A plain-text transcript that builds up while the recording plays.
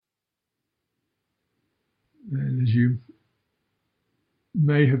And as you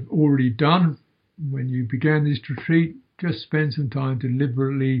may have already done when you began this retreat, just spend some time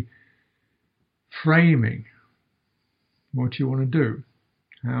deliberately framing what you want to do,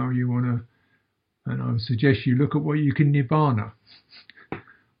 how you want to, and I would suggest you look at what you can nibbana,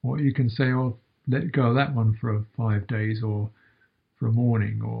 what you can say, oh, let go of that one for 5 days or for a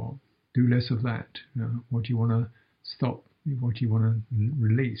morning, or do less of that, what you want to stop, what you want to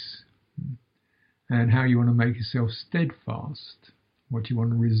release, and how you want to make yourself steadfast, what you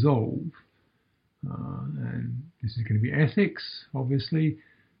want to resolve. And this is going to be ethics, obviously,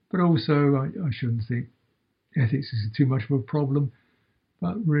 but also I shouldn't think ethics is too much of a problem,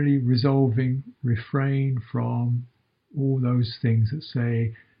 but really resolving, refrain from all those things that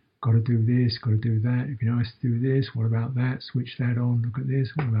say, got to do this, got to do that, it'd be nice to do this, what about that, switch that on, look at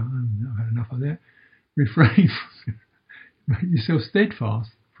this, what about, I've had enough of that. Refrain, make yourself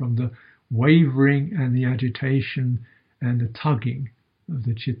steadfast from the wavering and the agitation and the tugging of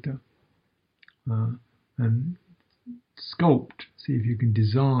the citta. And sculpt, see if you can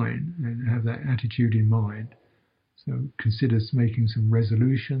design and have that attitude in mind. So consider making some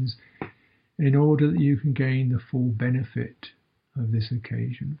resolutions in order that you can gain the full benefit of this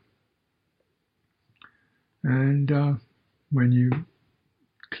occasion. And when you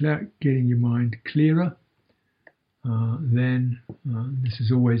getting your mind clearer, then this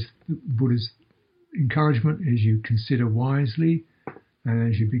is always the Buddha's encouragement, as you consider wisely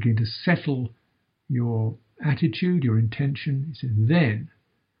and as you begin to settle your attitude, your intention, he said,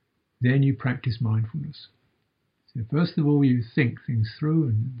 then you practice mindfulness. So first of all, you think things through,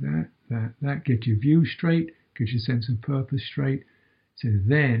 and that gets your view straight, gives you a sense of purpose straight. So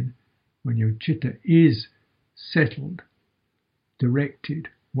then, when your citta is settled, directed,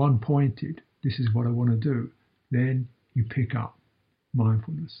 one-pointed, this is what I want to do, then you pick up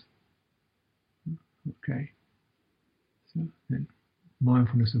mindfulness. Okay. So then,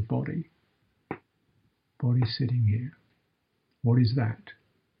 mindfulness of body. Body sitting here. What is that?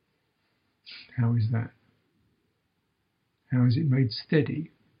 How is that? How is it made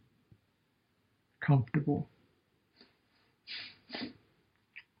steady, comfortable,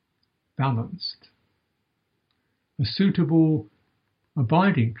 balanced? A suitable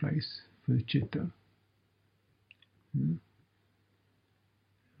abiding place for the citta.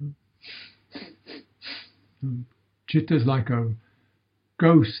 Citta is like a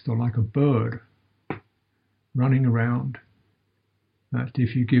ghost or like a bird running around. That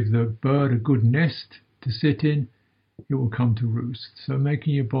if you give the bird a good nest to sit in, it will come to roost. So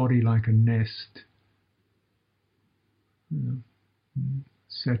making your body like a nest,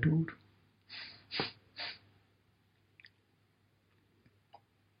 settled.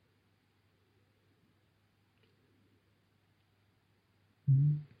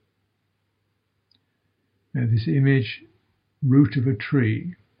 Now this image, root of a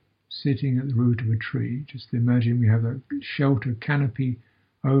tree, sitting at the root of a tree. Just imagine we have a shelter canopy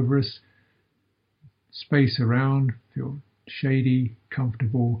over us, space around, feel shady,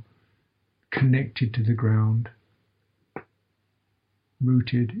 comfortable, connected to the ground,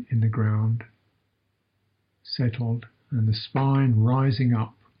 rooted in the ground, settled, and the spine rising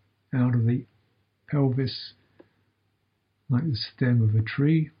up out of the pelvis like the stem of a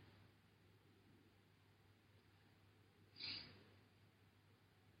tree.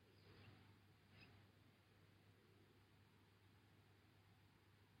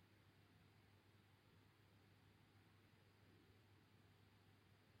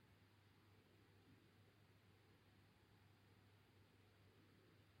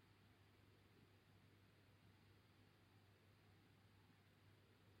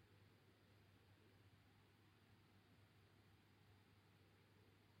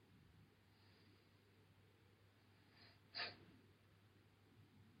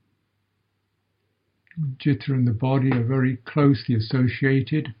 Citta and the body are very closely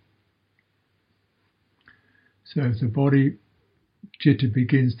associated. So if the body, citta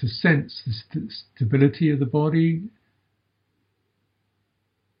begins to sense the stability of the body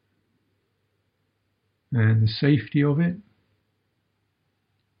and the safety of it,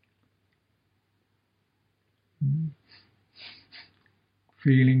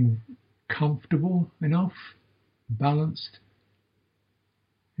 feeling comfortable enough, balanced,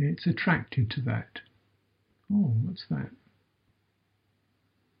 it's attracted to that. Oh, what's that?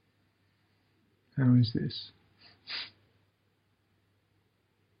 How is this?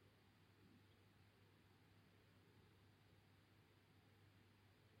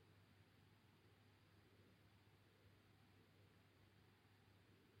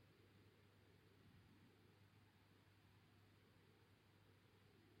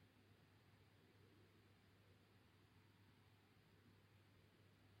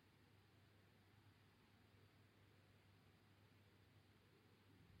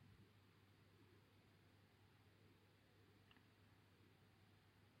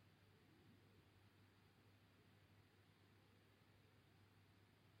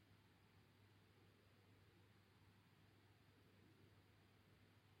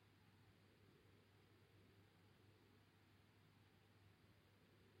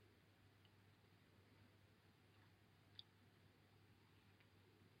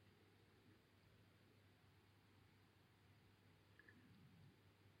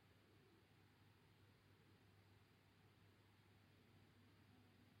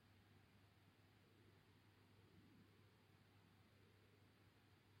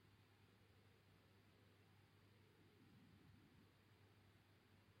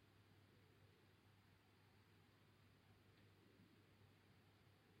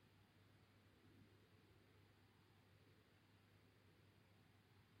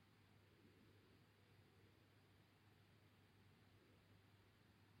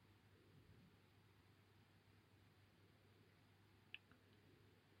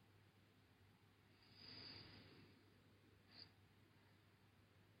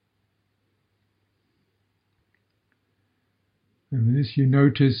 And with this you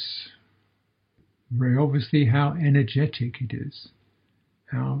notice very obviously how energetic it is,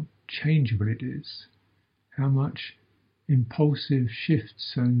 how changeable it is, how much impulsive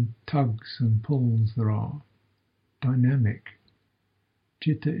shifts and tugs and pulls there are. Dynamic.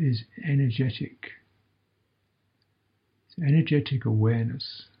 Citta is energetic. It's energetic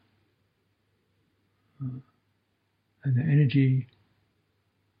awareness. And the energy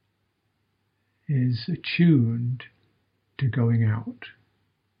is attuned to going out.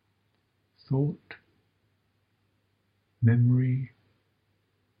 Thought, memory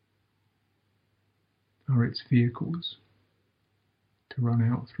are its vehicles to run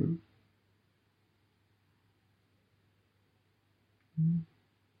out through.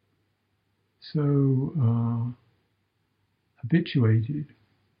 So habituated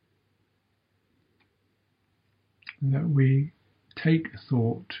that we take a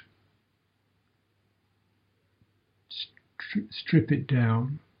thought, strip it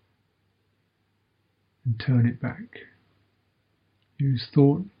down and turn it back. Use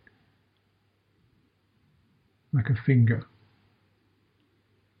thought like a finger.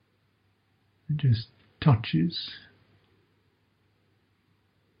 It just touches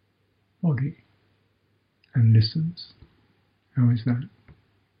body and listens. How is that?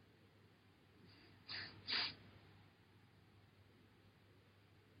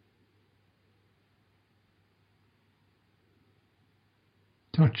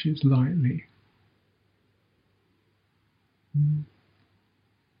 Touches lightly. And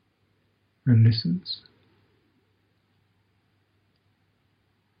listens.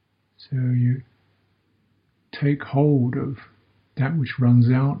 So you take hold of that which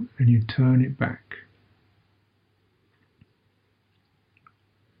runs out and you turn it back.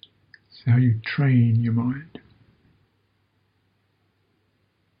 It's how you train your mind.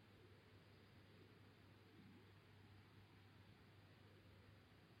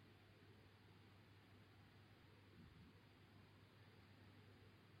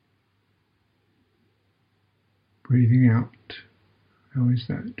 Breathing out. How is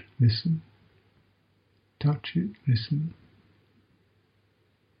that? Listen. Touch it. Listen.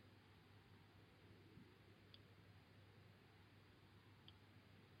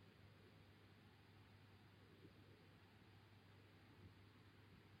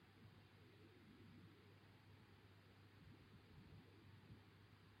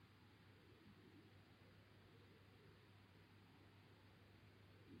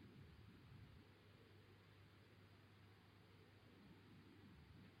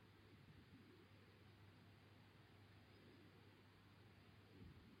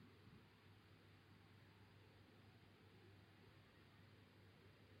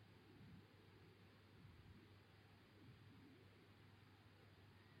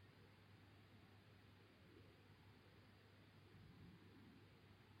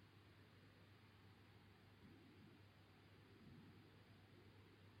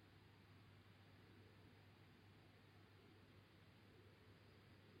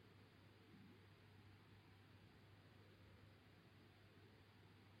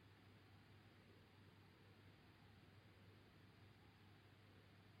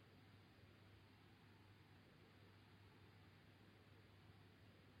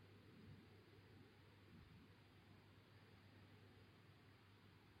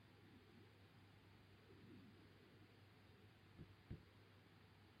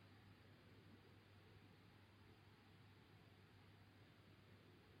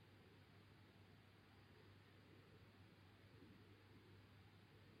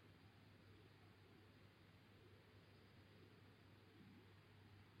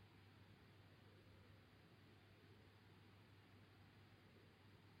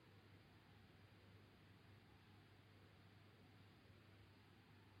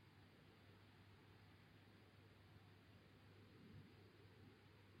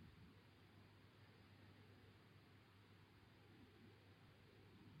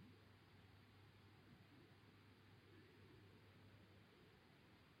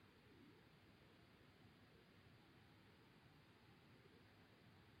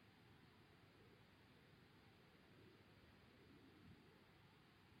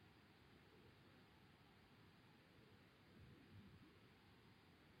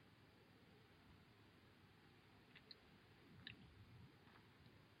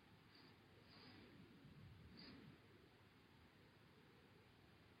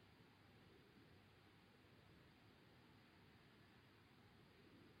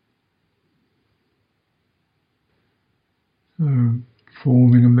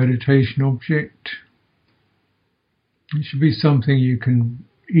 Forming a meditation object. It should be something you can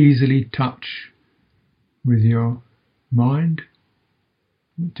easily touch with your mind,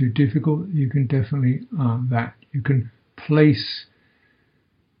 Not too difficult. You can definitely that. You can place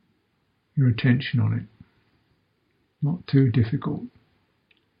your attention on it. Not too difficult.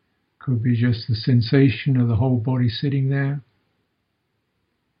 Could be just the sensation of the whole body sitting there.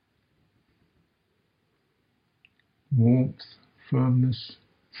 Warmth, firmness,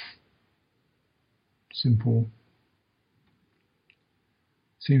 simple.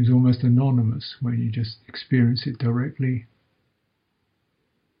 Seems almost anonymous when you just experience it directly.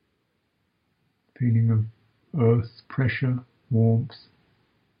 Feeling of earth, pressure, warmth.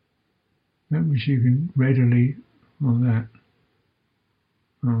 That which you can readily, that.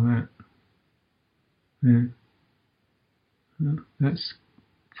 Yeah. That's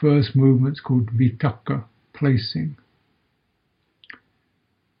first movement's called vitaka, placing.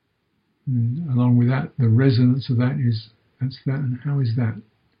 And along with that, the resonance of that is, that's that, and how is that?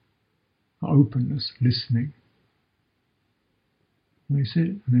 Openness, listening. You sit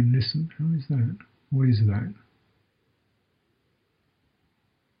and then listen, how is that? What is that?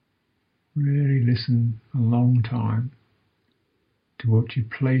 Really listen a long time to what you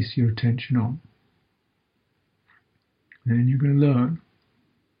place your attention on. Then you're going to learn.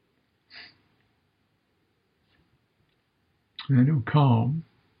 And it'll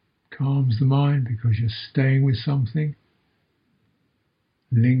calms the mind because you're staying with something,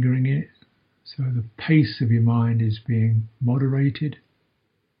 lingering in it. So the pace of your mind is being moderated.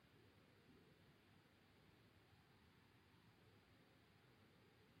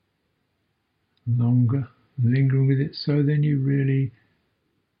 Longer, lingering with it, so then you really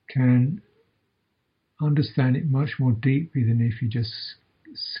can understand it much more deeply than if you just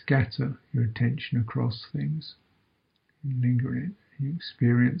scatter your attention across things. You linger in it, you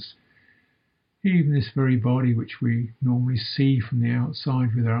experience even this very body which we normally see from the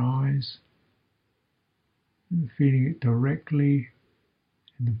outside with our eyes, and feeling it directly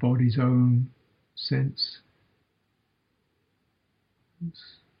in the body's own sense.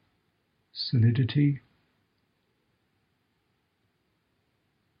 Solidity,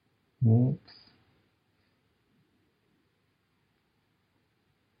 warmth,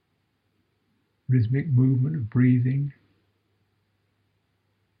 rhythmic movement of breathing.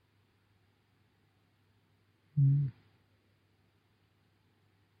 And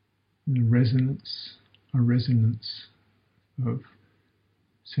a resonance of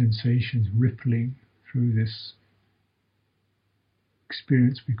sensations rippling through this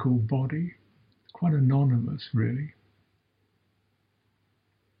experience we call body. It's quite anonymous, really.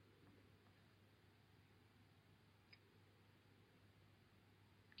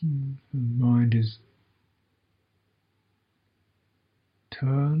 The mind is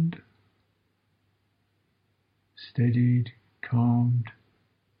turned, steadied, calmed,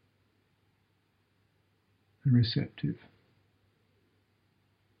 and receptive.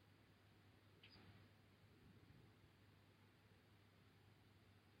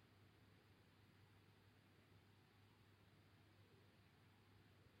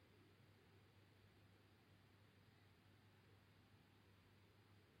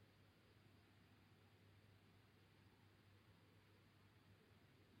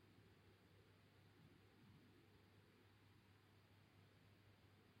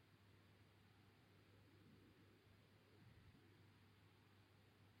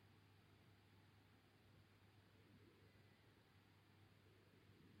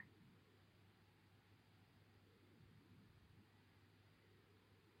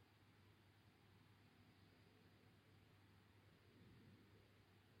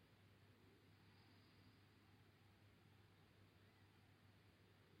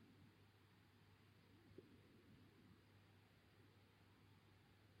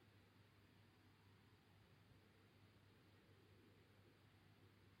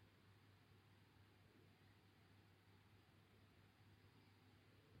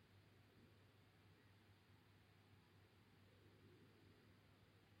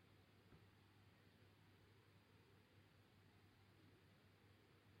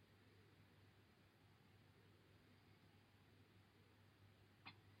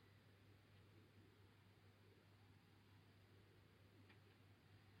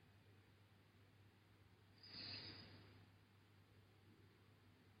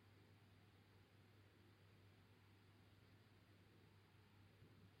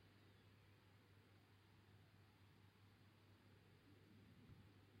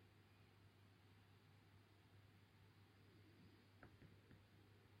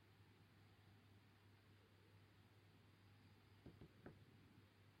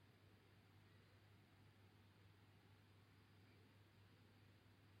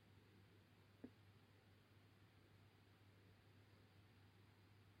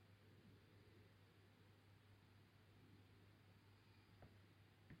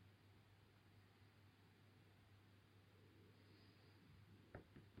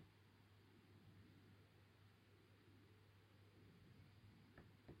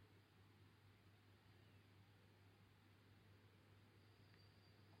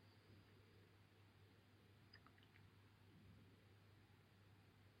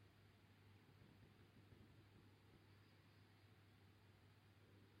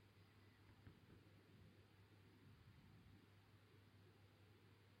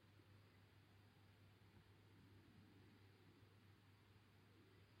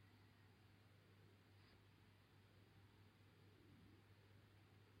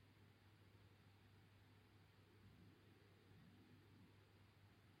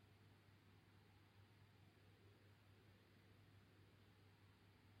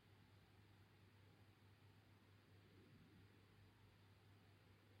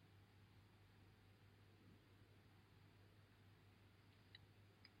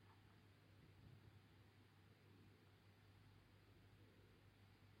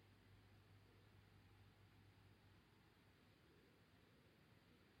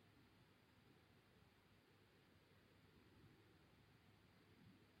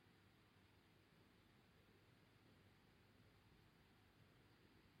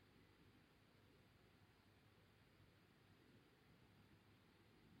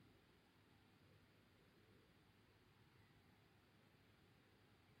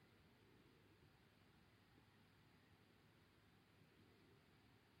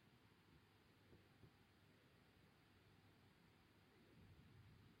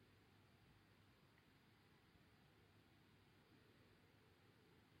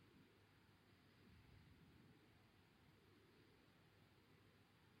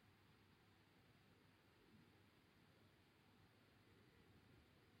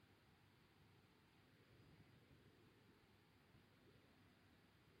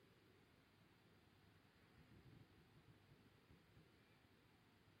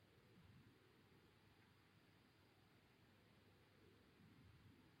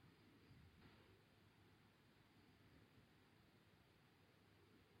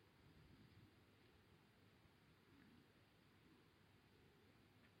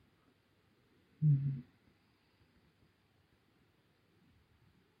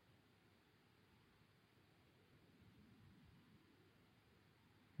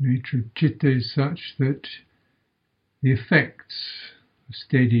 Nature of Citta is such that the effects of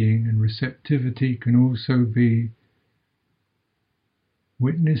steadying and receptivity can also be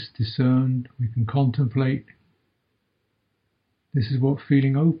witnessed, discerned. We can contemplate. This is what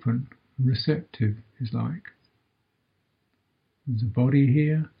feeling open and receptive is like. There's a body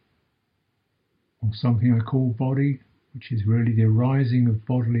here, or something I call body, which is really the arising of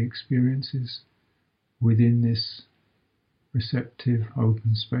bodily experiences within this receptive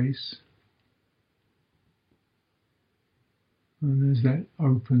open space. And there's that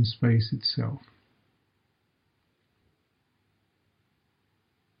open space itself.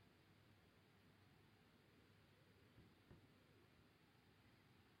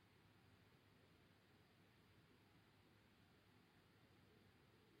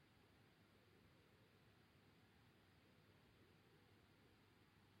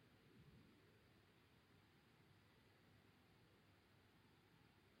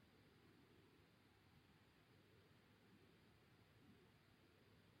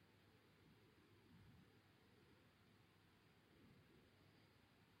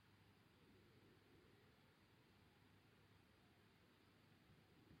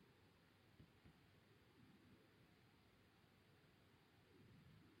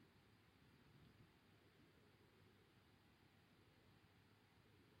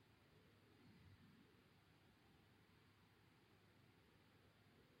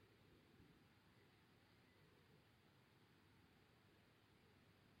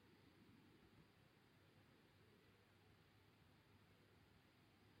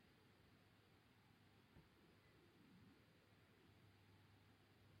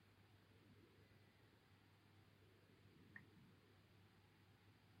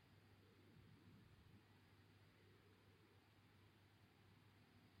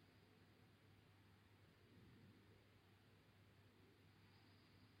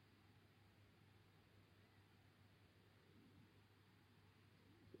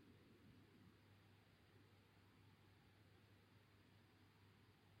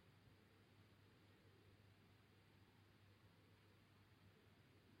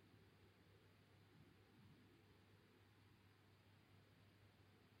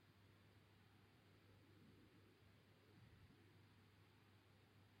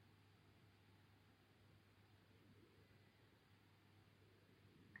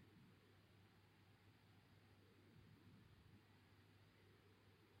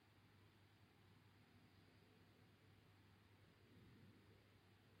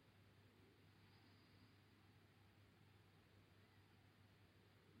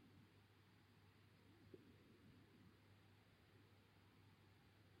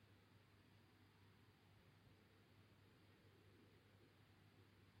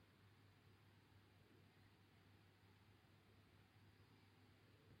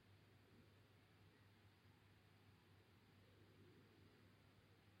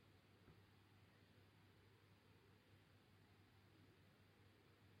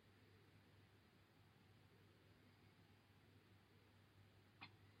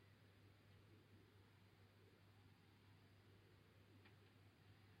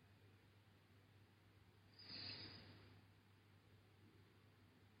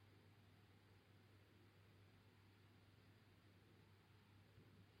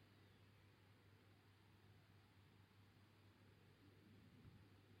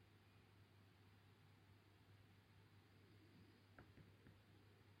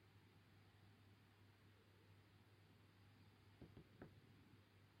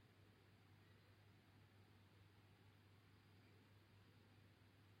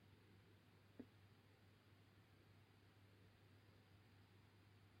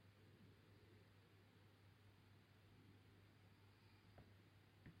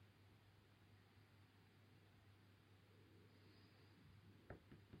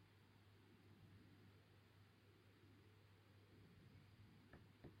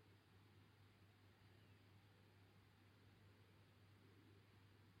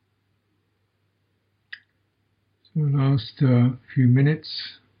 So the last few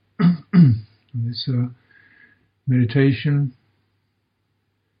minutes of this meditation,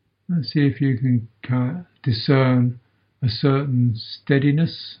 let's see if you can discern a certain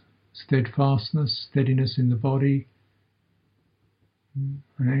steadiness, steadfastness, steadiness in the body,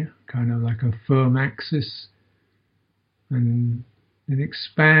 right? Kind of like a firm axis, and then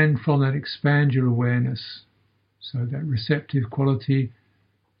expand from that, expand your awareness, so that receptive quality,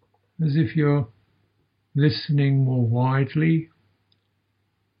 as if you're listening more widely,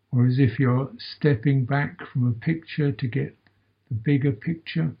 or as if you're stepping back from a picture to get the bigger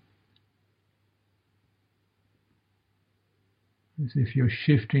picture, as if you're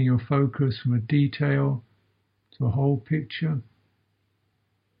shifting your focus from a detail to a whole picture.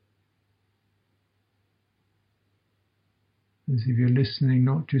 As if you're listening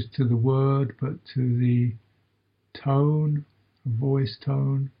not just to the word, but to the tone, the voice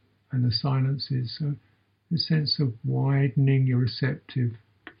tone, and the silences. So the sense of widening your receptive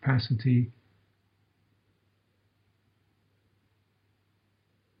capacity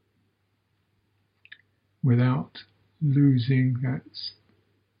without losing that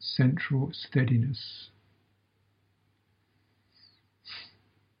central steadiness.